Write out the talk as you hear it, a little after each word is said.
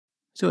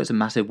So it's a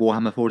massive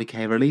Warhammer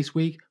 40K release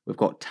week. We've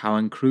got Tau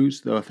and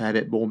Kroots, though a fair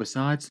bit more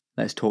besides.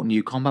 Let's talk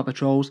new combat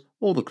patrols,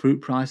 all the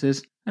Kroot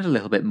prices, and a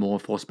little bit more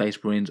for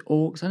Space Marines,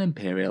 Orks, and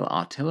Imperial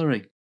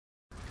Artillery.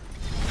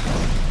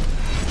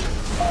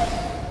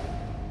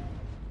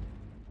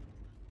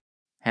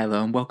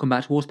 Hello and welcome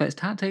back to Warspecs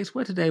Tactics,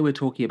 where today we're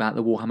talking about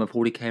the Warhammer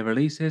 40K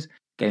releases,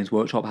 Games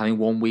Workshop having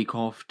 1 week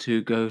off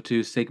to go to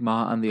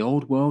Sigmar and the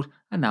Old World,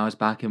 and now is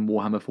back in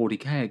Warhammer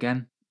 40K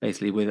again.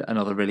 Basically with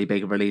another really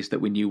big release that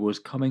we knew was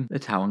coming, the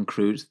Tau and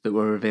Kroots that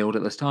were revealed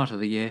at the start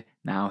of the year,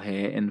 now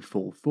here in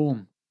full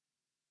form.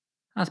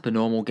 As per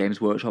normal,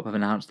 Games Workshop have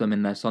announced them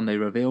in their Sunday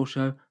reveal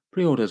show.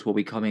 Pre-orders will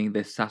be coming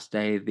this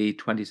Saturday, the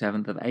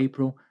 27th of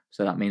April,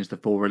 so that means the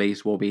full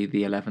release will be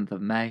the 11th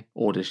of May,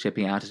 orders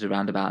shipping out at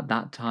around about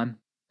that time.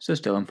 So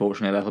still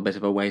unfortunately a little bit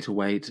of a way to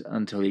wait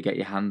until you get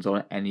your hands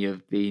on any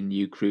of the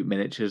new Kroot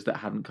miniatures that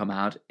hadn't come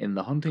out in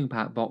the Hunting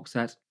Pack box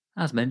set.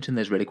 As mentioned,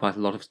 there's really quite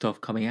a lot of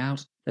stuff coming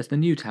out. There's the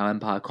new Tau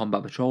Empire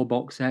Combat Patrol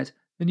box set,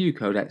 the new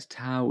Codex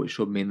Tau, which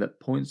should mean that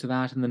points are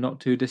out in the not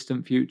too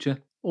distant future,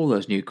 all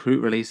those new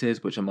Kroot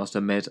releases, which I must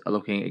admit are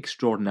looking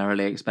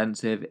extraordinarily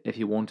expensive if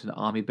you want an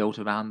army built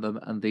around them,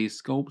 and these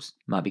sculpts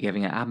might be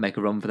giving AdMech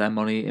a run for their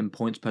money in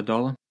points per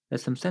dollar.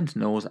 There's some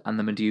Sentinels and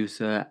the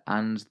Medusa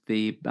and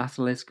the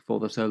Basilisk for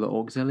the Solar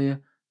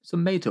Auxilia,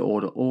 some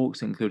made-to-order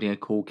Orks including a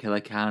cool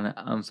Killer Can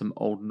and some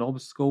old Nob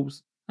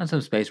sculpts, and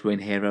some Space Marine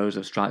heroes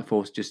of Strike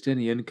Force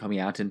Justinian coming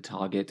out in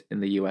Target in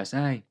the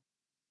USA.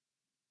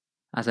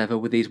 As ever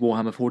with these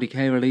Warhammer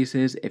 40k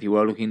releases, if you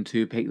were looking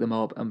to pick them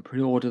up and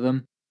pre-order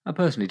them, I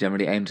personally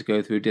generally aim to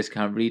go through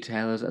discount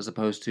retailers as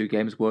opposed to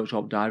Games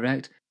Workshop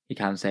direct. You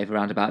can save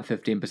around about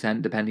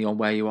 15% depending on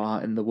where you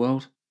are in the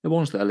world. The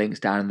ones that are links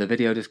down in the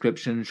video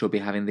description should be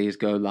having these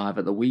go live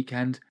at the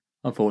weekend.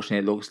 Unfortunately,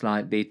 it looks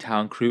like the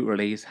Tau and Kroot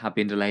release have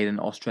been delayed in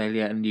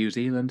Australia and New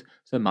Zealand,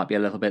 so it might be a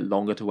little bit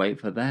longer to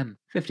wait for them.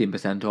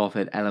 15% off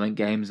at Element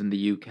Games in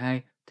the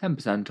UK,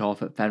 10%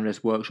 off at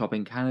Fenris Workshop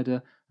in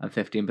Canada, and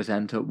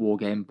 15% at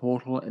Wargame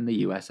Portal in the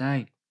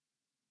USA.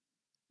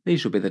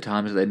 These should be the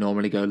times that they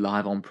normally go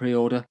live on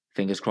pre-order.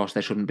 Fingers crossed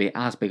there shouldn't be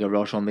as big a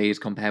rush on these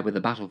compared with the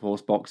Battle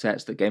Force box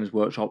sets that Games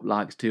Workshop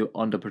likes to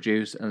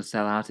underproduce and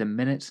sell out in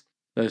minutes.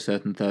 Though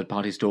certain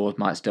third-party stores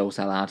might still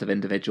sell out of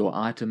individual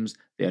items,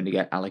 they only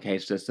get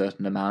allocated a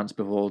certain amounts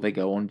before they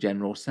go on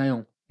general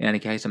sale. In any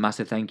case, a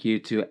massive thank you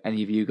to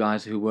any of you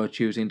guys who were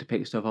choosing to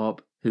pick stuff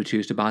up, who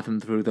choose to buy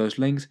them through those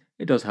links.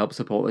 It does help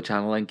support the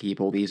channel and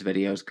keep all these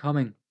videos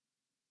coming.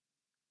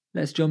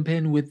 Let's jump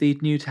in with the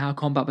new Tau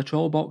Combat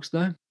Patrol box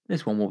though.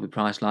 This one will be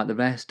priced like the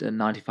rest at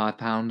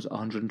 £95,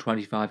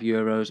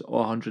 €125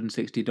 or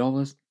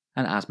 $160.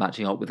 And as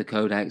matching up with the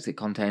Codex, it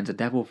contains a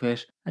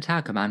Devilfish, a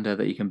Tau Commander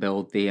that you can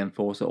build the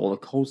Enforcer or the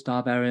Cold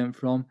Star variant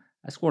from,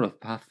 a squad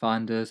of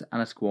Pathfinders,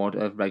 and a squad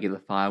of regular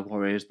Fire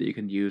Warriors that you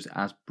can use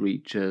as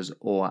Breachers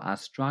or as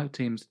Strike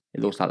Teams.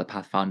 It looks like the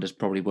Pathfinders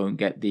probably won't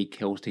get the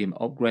Kill Team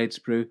upgrade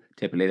sprue.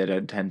 Typically they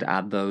don't tend to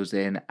add those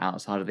in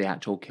outside of the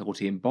actual Kill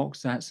Team box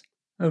sets.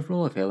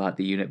 Overall, I feel like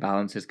the unit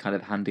balance is kind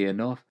of handy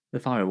enough. The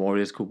Fire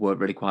Warriors could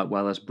work really quite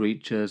well as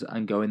Breachers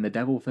and go in the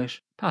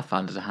Devilfish.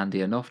 Pathfinders are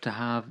handy enough to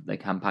have, they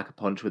can pack a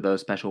punch with those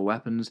special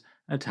weapons,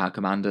 and Tau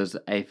Commander's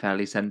a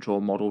fairly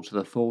central model to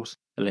the Force,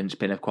 the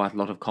linchpin of quite a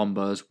lot of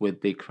combos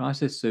with the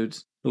Crisis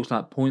suits. Looks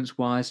like points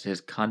wise it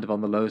is kind of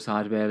on the low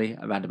side really,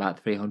 around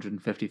about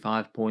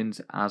 355 points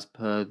as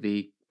per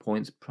the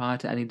points prior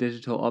to any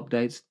digital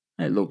updates.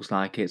 It looks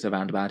like it's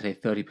around about a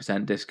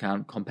 30%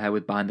 discount compared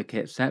with buying the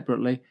kit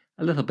separately,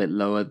 a little bit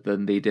lower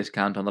than the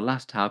discount on the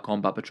last Tau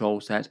Combat Patrol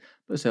set,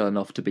 but still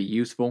enough to be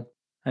useful.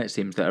 And it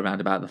seems that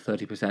around about the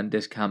 30%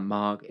 discount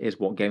mark is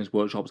what Games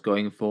Workshop's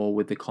going for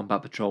with the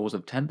Combat Patrols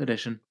of 10th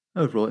edition.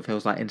 Overall, it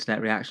feels like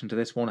internet reaction to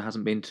this one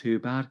hasn't been too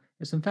bad.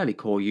 It's some fairly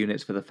core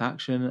units for the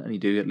faction, and you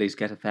do at least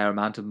get a fair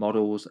amount of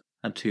models,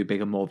 and 2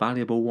 bigger, more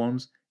valuable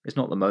ones. It's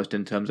not the most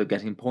in terms of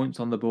getting points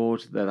on the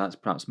board, though that's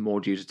perhaps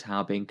more due to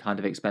Tau being kind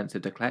of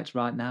expensive to collect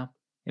right now.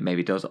 It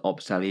maybe does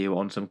upsell you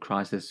on some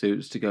Crisis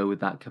suits to go with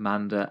that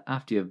Commander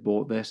after you've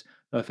bought this,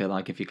 though I feel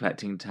like if you're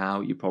collecting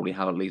Tau, you probably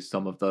have at least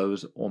some of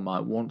those, or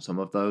might want some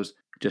of those,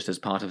 just as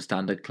part of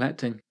standard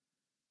collecting.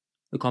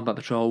 The Combat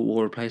Patrol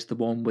will replace the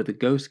one with the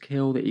Ghost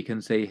Kill that you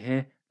can see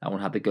here. That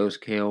one had the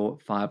Ghost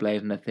Kill, Fireblade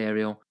and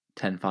Ethereal,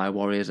 10 Fire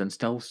Warriors and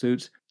Stealth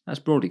suits. That's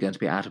broadly going to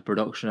be out of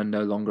production and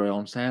no longer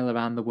on sale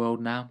around the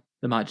world now.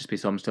 There might just be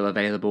some still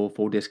available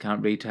for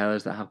discount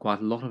retailers that have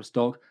quite a lot of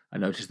stock. I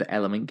noticed that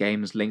Element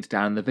Games linked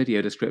down in the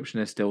video description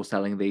is still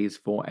selling these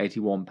for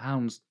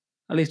 £81.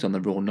 At least on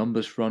the raw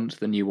numbers front,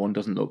 the new one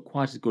doesn't look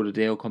quite as good a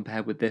deal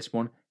compared with this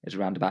one. It's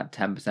around about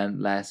 10%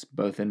 less,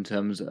 both in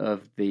terms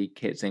of the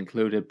kits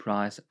included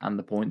price and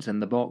the points in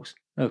the box.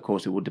 Of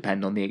course, it would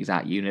depend on the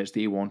exact units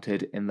that you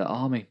wanted in the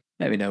army.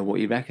 Let me know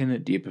what you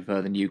reckon. Do you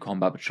prefer the new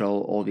Combat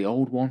Patrol or the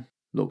old one?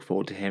 Look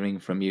forward to hearing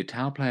from you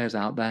Tau players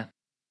out there.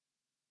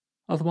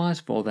 Otherwise,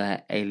 for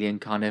their alien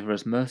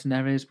carnivorous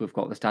mercenaries, we've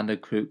got the standard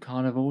Kroot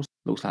carnivores.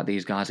 Looks like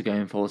these guys are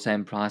going for the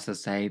same price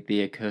as, say,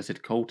 the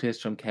accursed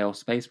cultists from Chaos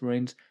Space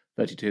Marines,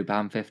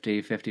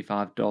 £32.50,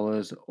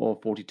 $55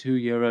 or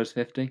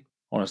 €42.50.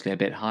 Honestly, a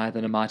bit higher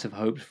than I might have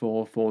hoped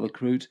for the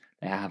Kroot.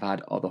 They have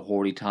had other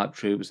hoary type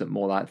troops at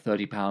more like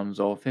 £30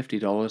 or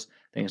 $50,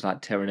 things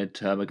like Tyrannid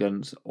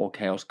Termagants or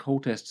Chaos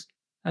Cultists.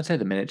 I'd say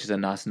the miniatures are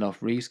nice enough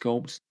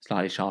resculpts,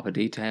 slightly sharper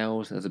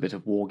details, there's a bit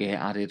of war gear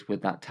added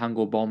with that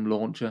Tangle Bomb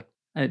launcher,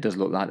 and it does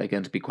look like they're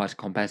going to be quite a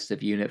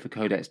competitive unit for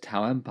Codex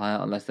Tau Empire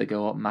unless they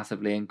go up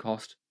massively in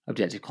cost.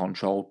 Objective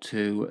Control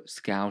 2,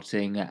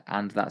 Scouting,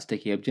 and that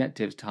Sticky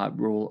Objectives type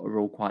rule are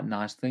all quite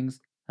nice things,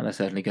 and they're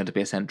certainly going to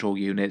be a central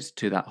unit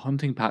to that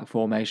hunting pack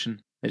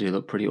formation. They do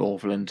look pretty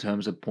awful in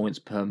terms of points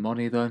per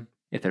money though.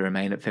 If they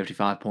remain at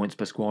 55 points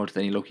per squad,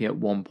 then you're looking at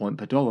 1 point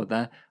per dollar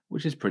there,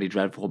 which is pretty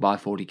dreadful by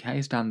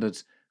 40k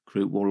standards.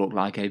 Kroot will look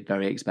like a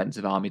very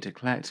expensive army to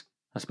collect.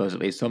 I suppose at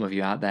least some of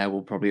you out there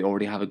will probably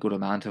already have a good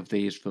amount of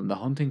these from the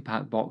hunting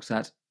pack box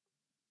set.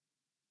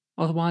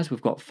 Otherwise,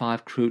 we've got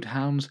 5 Kroot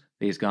Hounds.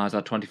 These guys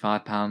are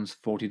 £25,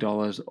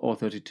 $40 or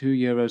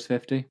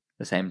 €32.50.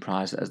 The same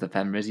price as the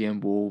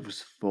Fenrisian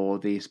Wolves for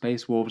the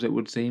Space Wolves it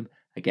would seem.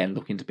 Again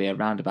looking to be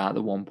around about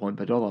the 1 point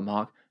per dollar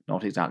mark.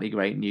 Not exactly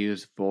great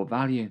news for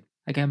value.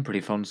 Again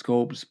pretty fun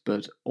sculpts,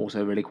 but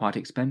also really quite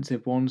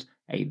expensive ones.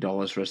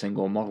 $8 for a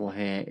single model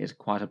here is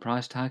quite a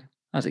price tag.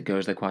 As it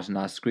goes, they're quite a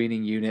nice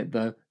screening unit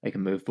though. They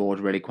can move forward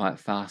really quite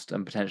fast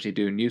and potentially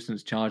do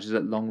nuisance charges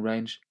at long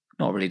range.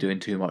 Not really doing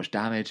too much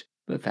damage,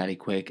 but fairly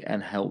quick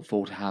and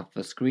helpful to have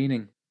for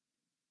screening.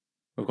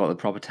 We've got the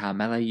proper town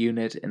melee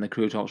unit in the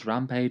Kroot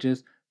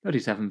Rampages,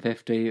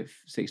 $37.50,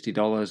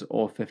 $60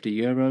 or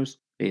 €50.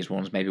 These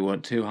ones maybe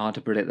weren't too hard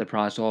to predict the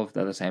price of,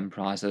 they're the same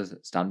price as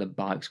standard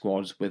bike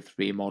squads with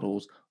 3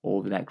 models,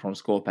 all the Necron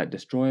Scorpec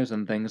destroyers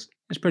and things.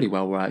 It's pretty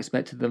well where I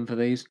expected them for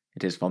these.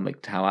 It is fun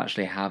that Tau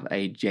actually have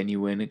a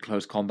genuine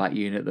close combat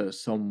unit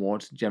that's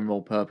somewhat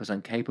general purpose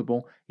and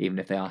capable, even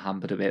if they are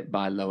hampered a bit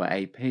by lower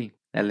AP.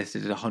 They're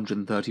listed at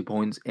 130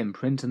 points in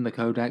print in the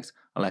Codex.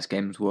 Unless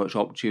Games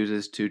Workshop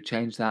chooses to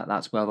change that,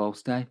 that's where they'll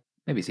stay.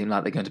 Maybe seem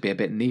like they're going to be a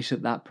bit niche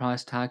at that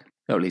price tag,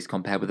 though at least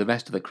compared with the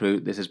rest of the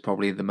Kroot, this is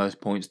probably the most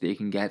points that you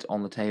can get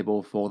on the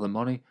table for the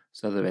money,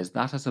 so there is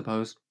that I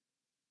suppose.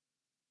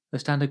 The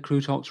standard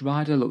Kroot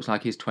rider looks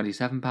like he's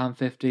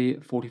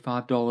 £27.50,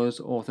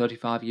 $45 or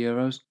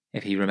 €35.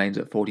 If he remains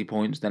at 40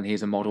 points, then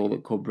he's a model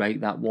that could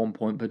break that 1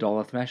 point per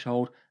dollar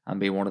threshold and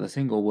be one of the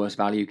single worst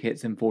value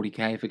kits in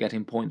 40k for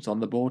getting points on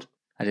the board.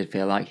 I did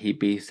feel like he'd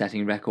be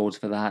setting records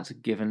for that,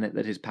 given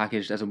that he's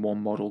packaged as a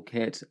one model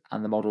kit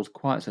and the model's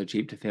quite so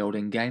cheap to field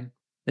in game.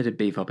 They did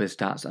beef up his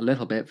stats a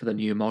little bit for the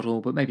new model,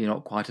 but maybe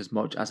not quite as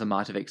much as I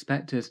might have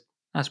expected.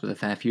 As with a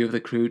fair few of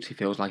the Kroot, he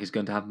feels like he's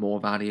going to have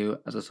more value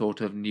as a sort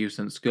of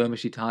nuisance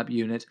skirmishy type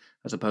unit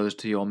as opposed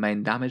to your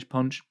main damage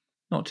punch.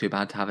 Not too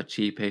bad to have a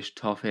cheapish,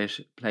 toughish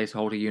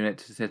placeholder unit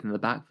to sit in the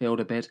backfield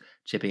a bit,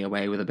 chipping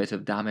away with a bit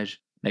of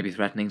damage, maybe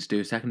threatening to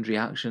do secondary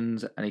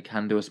actions, and he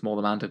can do a small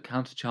amount of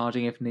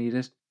countercharging if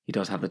needed. He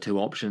does have the 2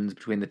 options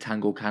between the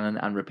Tangle Cannon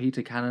and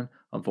Repeater Cannon.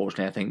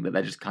 Unfortunately, I think that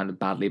they're just kind of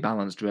badly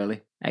balanced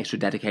really. Extra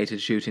dedicated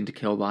shooting to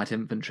kill light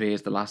infantry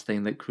is the last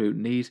thing that Kroot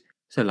need,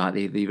 so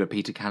likely the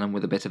Repeater Cannon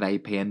with a bit of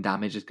AP and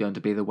damage is going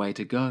to be the way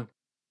to go.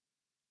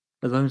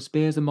 The Lone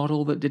Spear's a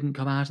model that didn't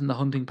come out in the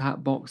Hunting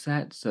Pack box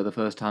set, so the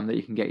first time that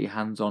you can get your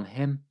hands on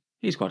him.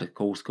 He's quite a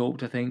cool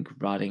sculpt I think,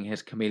 riding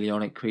his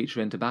chameleonic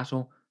creature into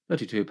battle.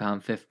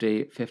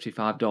 £32.50,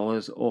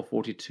 $55 or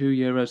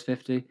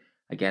 €42.50.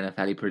 Again, a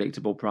fairly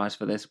predictable price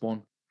for this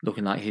one.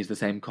 Looking like he's the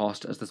same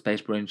cost as the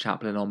Space Marine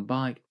Chaplain on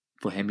bike.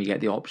 For him you get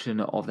the option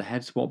of the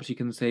head swaps you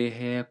can see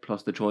here,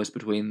 plus the choice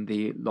between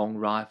the long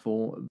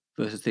rifle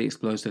versus the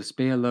explosive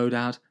spear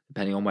loadout,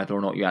 depending on whether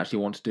or not you actually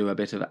want to do a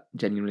bit of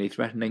genuinely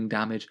threatening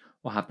damage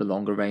or have the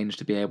longer range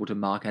to be able to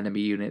mark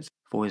enemy units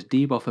for his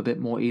debuff a bit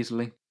more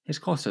easily. His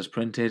cost as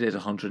printed is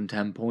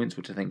 110 points,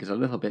 which I think is a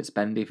little bit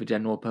spendy for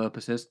general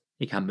purposes.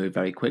 He can move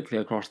very quickly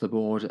across the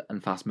board,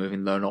 and fast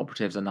moving lone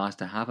operatives are nice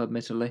to have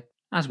admittedly.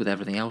 As with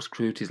everything else,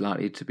 Kroot is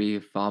likely to be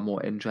far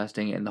more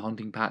interesting in the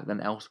hunting pack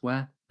than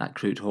elsewhere. That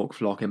Kroot Hawk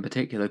flock in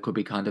particular could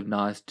be kind of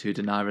nice to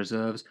deny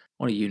reserves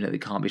on a unit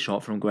that can't be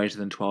shot from greater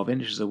than 12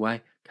 inches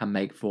away, can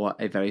make for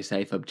a very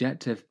safe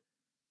objective.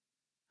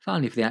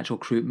 Finally, for the actual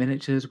Kroot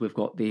miniatures, we've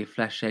got the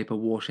Flesh Shaper,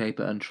 War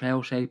Shaper and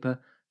Trail Shaper.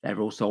 They're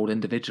all sold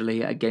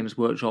individually at Games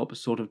Workshop's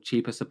sort of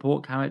cheaper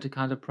support character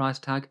kind of price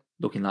tag,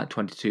 looking like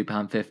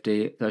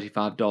 £22.50,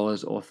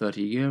 $35 or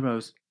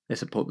 €30.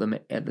 This would put them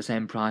at the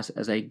same price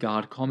as a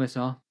Guard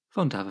Commissar.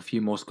 Fun to have a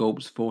few more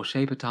sculpts for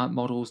Shaper type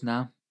models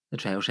now. The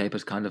Trail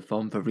Shaper's kind of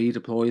fun for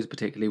redeploys,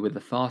 particularly with the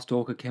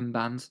Farstalker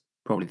Kimbands.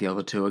 Probably the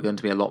other two are going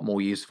to be a lot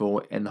more useful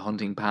in the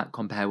hunting pack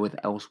compared with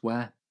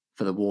elsewhere.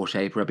 For the War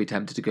Shaper, I'd be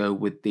tempted to go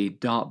with the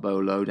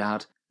Dartbow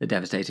loadout. The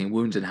devastating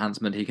wounds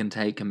enhancement he can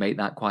take can make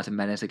that quite a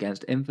menace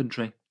against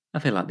infantry. I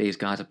feel like these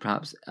guys are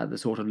perhaps at the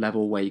sort of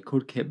level where you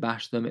could kit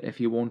bash them if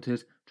you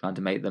wanted, trying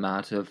to make them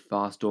out of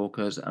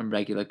Farstalkers and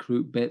regular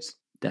Kroot bits.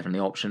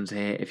 Definitely options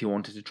here if you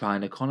wanted to try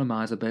and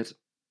economise a bit.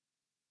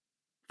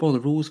 For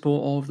the rules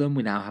for all of them,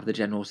 we now have the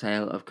general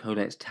sale of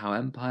Codex Tau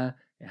Empire.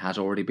 It has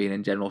already been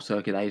in general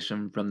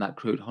circulation from that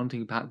Kroot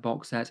Hunting Pack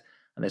box set,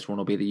 and this one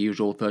will be the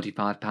usual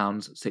 £35,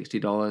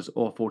 $60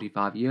 or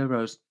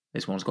 €45.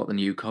 This one's got the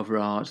new cover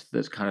art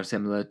that's kind of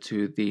similar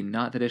to the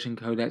 9th edition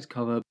Codex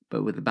cover,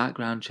 but with the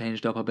background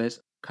changed up a bit,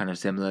 kind of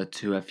similar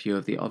to a few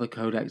of the other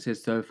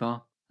codexes so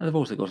far. And they've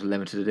also got a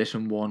limited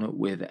edition one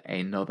with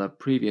another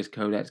previous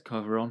Codex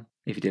cover on,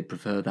 if you did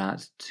prefer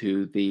that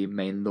to the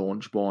main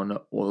launch one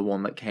or the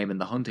one that came in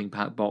the Hunting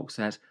Pack box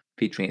set,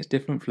 featuring its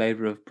different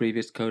flavour of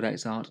previous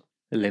Codex art.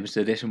 The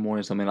limited edition one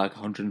is something like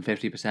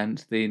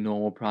 150% the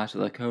normal price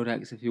of the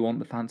Codex if you want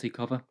the fancy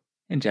cover.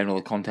 In general,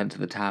 the contents of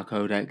the Tau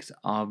Codex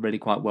are really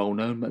quite well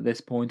known at this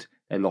point.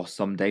 They lost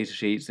some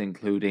datasheets,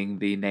 including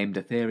the named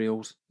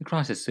ethereals. The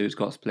Crisis suits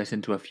got split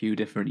into a few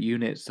different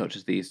units, such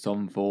as the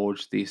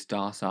Sunforge, the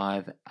Star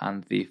Scythe,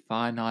 and the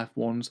Fire Knife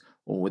ones,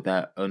 all with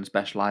their own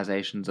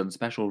specializations and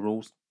special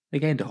rules. They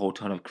gained a whole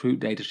ton of Kroot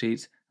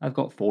datasheets. I've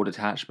got 4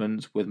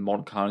 detachments, with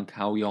Montcar and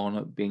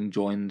Kauyon being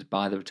joined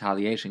by the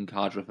Retaliation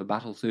cadre for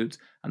battlesuits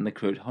and the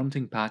Kroot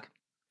Hunting Pack.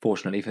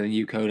 Fortunately for the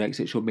new codex,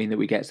 it should mean that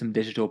we get some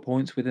digital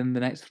points within the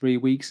next 3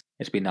 weeks.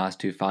 It'd be nice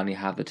to finally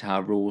have the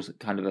Tower rules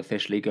kind of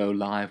officially go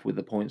live with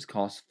the points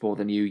cost for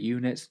the new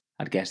units.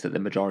 I'd guess that the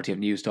majority of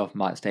new stuff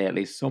might stay at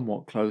least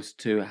somewhat close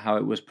to how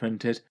it was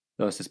printed,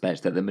 though I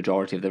suspect that the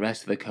majority of the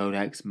rest of the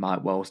codex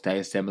might well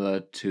stay similar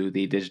to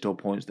the digital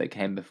points that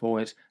came before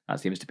it. That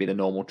seems to be the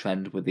normal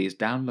trend with these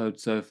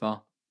downloads so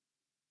far.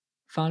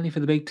 Finally, for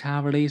the big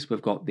Tower release,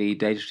 we've got the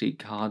datasheet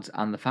cards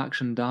and the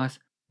faction dice.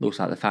 Looks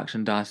like the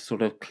faction dice are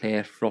sort of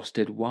clear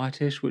frosted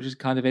whitish, which is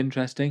kind of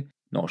interesting.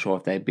 Not sure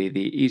if they'd be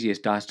the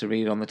easiest dice to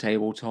read on the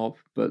tabletop,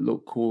 but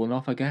look cool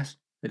enough, I guess.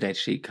 The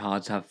datasheet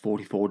cards have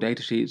 44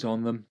 datasheets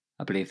on them.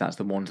 I believe that's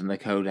the ones in the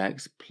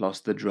Codex, plus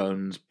the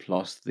drones,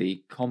 plus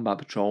the Combat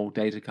Patrol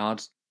data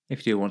cards.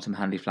 If you do want some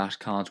handy flash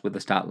cards with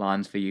the stat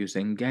lines for use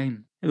in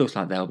game, it looks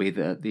like they'll be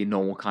the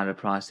normal kind of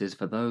prices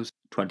for those.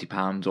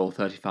 £20 or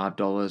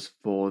 $35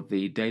 for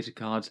the data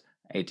cards,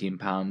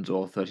 £18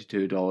 or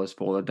 $32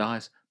 for the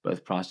dice,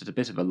 both priced at a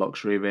bit of a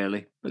luxury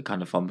really, but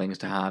kind of fun things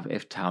to have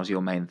if Tau's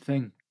your main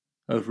thing.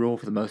 Overall,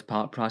 for the most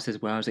part,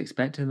 prices where I was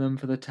expecting them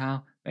for the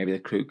Tau. Maybe the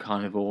Kroot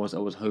Carnivores, I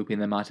was hoping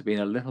they might have been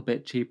a little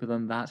bit cheaper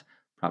than that,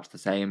 perhaps the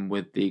same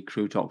with the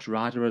Kroot Orks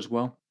Rider as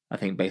well. I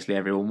think basically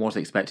everyone was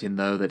expecting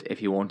though that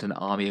if you want an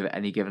army of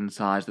any given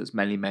size that's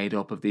mainly made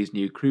up of these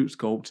new Kroot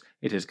sculpts,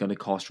 it is going to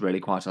cost really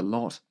quite a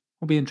lot.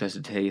 I'll be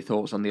interested to hear your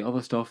thoughts on the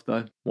other stuff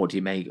though. What do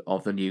you make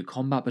of the new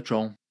Combat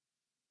Patrol?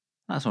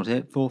 That's not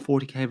it for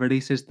 40k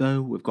releases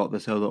though. We've got the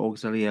Solar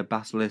Auxilia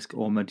Basilisk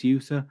or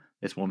Medusa.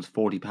 This one's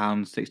 £40,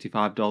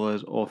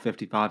 $65 or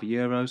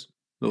 €55.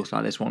 Looks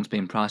like this one's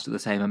been priced at the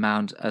same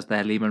amount as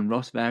their Lehman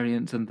Russ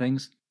variants and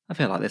things. I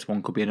feel like this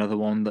one could be another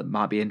one that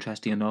might be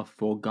interesting enough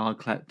for guard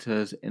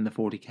collectors in the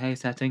 40k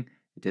setting.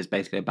 It is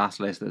basically a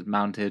basilisk that's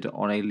mounted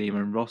on a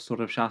Lehman Russ sort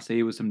of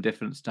chassis with some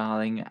different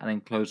styling and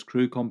enclosed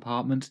crew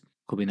compartments.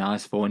 Could be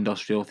nice for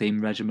industrial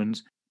themed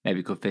regiments.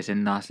 Maybe could fit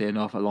in nicely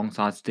enough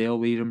alongside Steel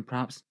Legion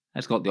perhaps.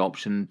 It's got the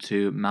option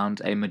to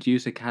mount a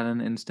Medusa cannon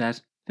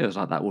instead. Feels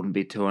like that wouldn't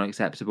be too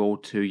unacceptable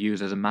to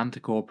use as a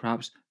Manticore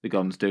perhaps. The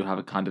guns do have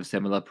a kind of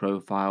similar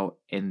profile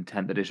in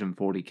 10th edition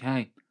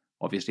 40k.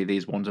 Obviously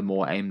these ones are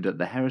more aimed at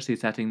the Heresy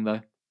setting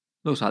though.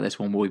 Looks like this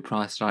one will be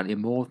priced slightly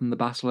more than the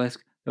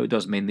Basilisk, though it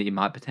does mean that you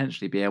might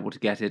potentially be able to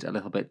get it a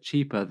little bit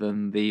cheaper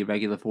than the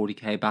regular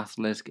 40k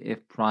Basilisk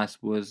if price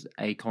was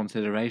a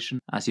consideration,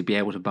 as you'd be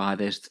able to buy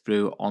this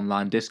through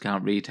online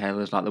discount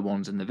retailers like the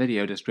ones in the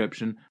video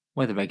description,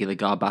 where the regular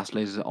Guard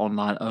Basilisk is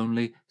online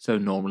only, so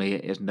normally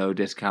it is no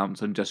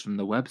discounts and just from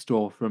the web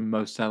store from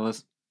most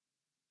sellers.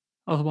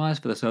 Otherwise,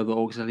 for the Solar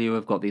Auxilia,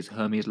 we've got these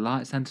Hermes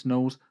Light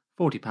Sentinels,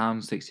 £40,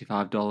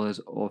 $65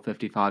 or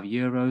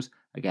 €55.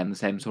 Again, the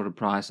same sort of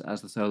price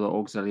as the Solar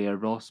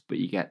Auxilia Ross, but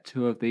you get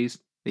 2 of these.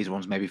 These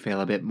ones maybe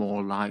feel a bit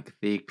more like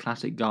the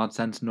classic Guard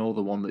Sentinel,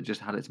 the one that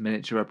just had its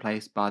miniature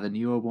replaced by the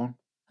newer one.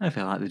 I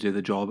feel like they do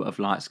the job of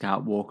Light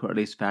Scout Walker at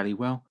least fairly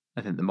well.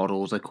 I think the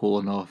models are cool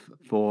enough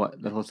for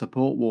little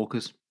support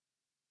walkers.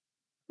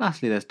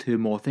 Lastly, there's 2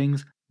 more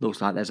things. Looks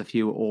like there's a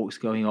few Orks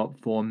going up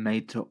for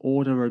made to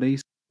order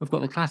release. We've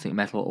got the classic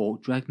metal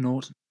Ork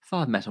Dreadnought,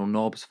 5 metal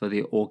knobs for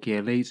the Orky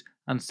Elite,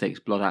 and 6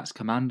 Blood Axe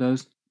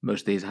Commandos.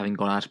 Most of these having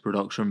gone out of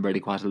production really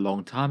quite a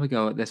long time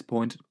ago at this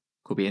point.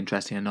 Could be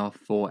interesting enough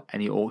for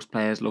any Orcs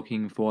players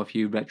looking for a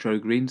few retro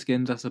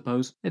greenskins, I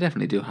suppose. They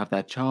definitely do have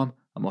their charm.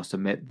 I must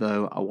admit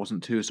though, I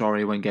wasn't too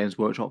sorry when Games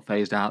Workshop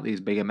phased out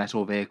these bigger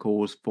metal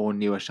vehicles for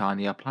newer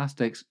shinier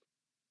plastics.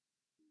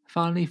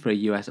 Finally, for a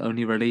US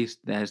only release,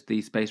 there's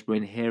the Space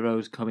Marine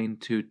Heroes coming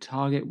to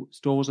Target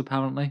stores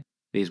apparently.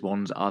 These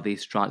ones are the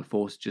Strike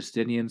Force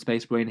Justinian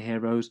Space Marine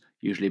Heroes,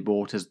 usually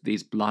bought as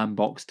these blind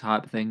box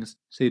type things,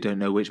 so you don't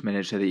know which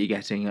miniature that you're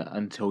getting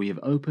until you've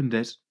opened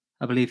it.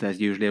 I believe there's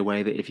usually a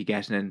way that if you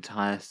get an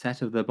entire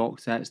set of the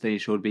box sets, then you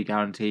should be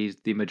guaranteed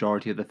the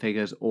majority of the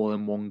figures all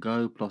in one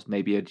go, plus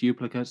maybe a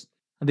duplicate.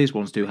 And these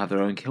ones do have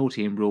their own kill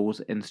team rules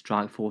in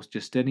Strike Force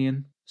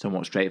Justinian.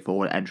 Somewhat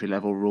straightforward entry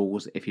level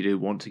rules if you do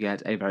want to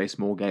get a very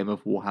small game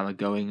of Warhammer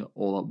going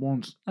all at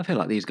once. I feel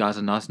like these guys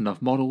are nice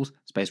enough models.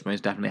 Space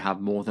Marines definitely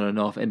have more than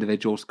enough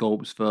individual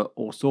sculpts for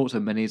all sorts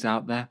of minis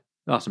out there.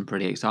 There are some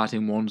pretty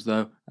exciting ones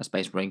though. A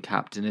Space Marine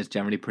Captain is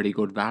generally pretty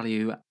good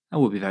value,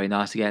 and would be very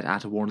nice to get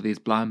out of one of these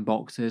blind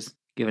boxes,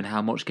 given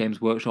how much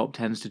Games Workshop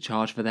tends to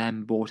charge for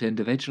them bought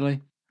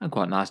individually, and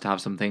quite nice to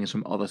have some things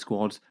from other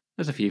squads.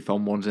 There's a few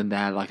fun ones in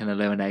there like an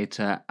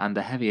Eliminator and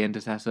a Heavy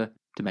Intercessor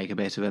to make a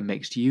bit of a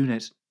mixed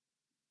unit.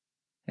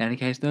 In any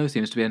case though,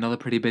 seems to be another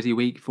pretty busy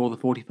week for the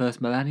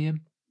 41st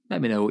millennium.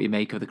 Let me know what you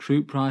make of the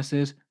Kroot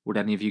prices. Would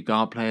any of you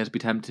guard players be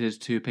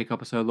tempted to pick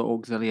up a solo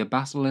Auxilia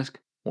Basilisk?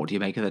 What do you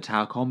make of the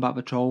Tower Combat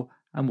Patrol?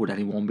 And would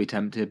anyone be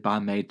tempted by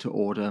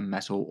made-to-order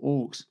metal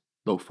Orks?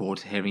 Look forward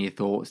to hearing your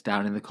thoughts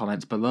down in the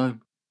comments below.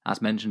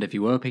 As mentioned, if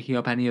you were picking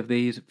up any of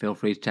these, feel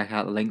free to check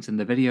out the links in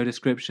the video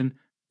description.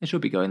 It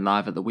should be going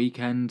live at the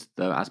weekend,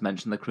 though as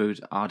mentioned the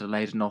Kroot are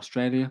delayed in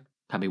Australia.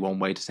 Can be one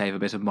way to save a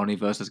bit of money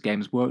versus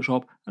Games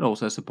Workshop and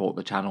also support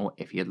the channel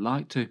if you'd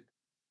like to.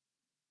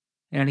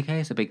 In any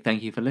case, a big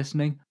thank you for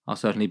listening. I'll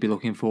certainly be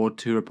looking forward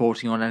to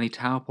reporting on any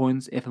tower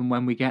points if and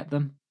when we get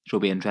them.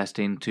 It'll be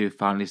interesting to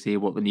finally see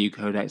what the new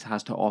Codex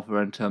has to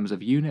offer in terms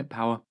of unit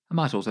power. I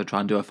might also try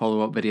and do a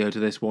follow-up video to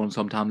this one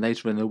sometime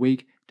later in the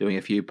week, doing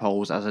a few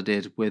polls as I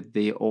did with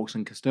the Orks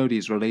and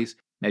Custodes release,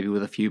 maybe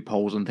with a few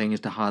polls and things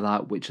to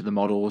highlight which of the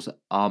models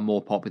are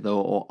more popular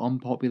or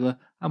unpopular,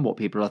 and what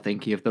people are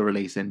thinking of the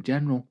release in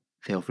general.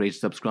 Feel free to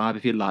subscribe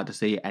if you'd like to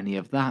see any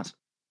of that.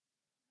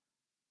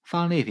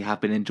 Finally, if you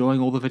have been enjoying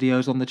all the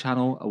videos on the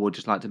channel, I would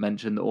just like to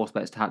mention that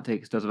Auspex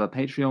Tactics does have a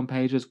Patreon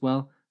page as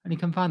well, and you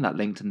can find that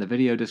linked in the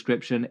video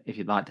description if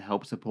you'd like to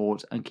help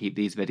support and keep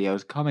these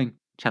videos coming.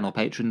 Channel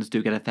patrons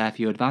do get a fair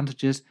few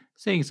advantages,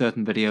 seeing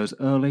certain videos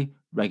early,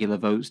 regular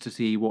votes to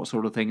see what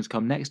sort of things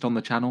come next on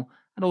the channel,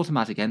 and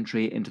automatic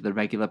entry into the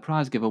regular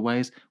prize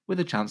giveaways with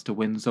a chance to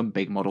win some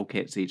big model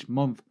kits each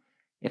month.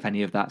 If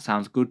any of that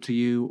sounds good to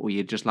you or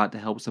you'd just like to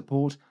help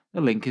support,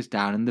 the link is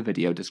down in the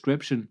video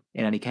description.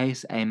 In any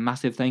case, a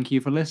massive thank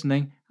you for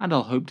listening, and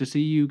I'll hope to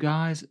see you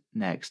guys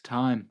next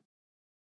time.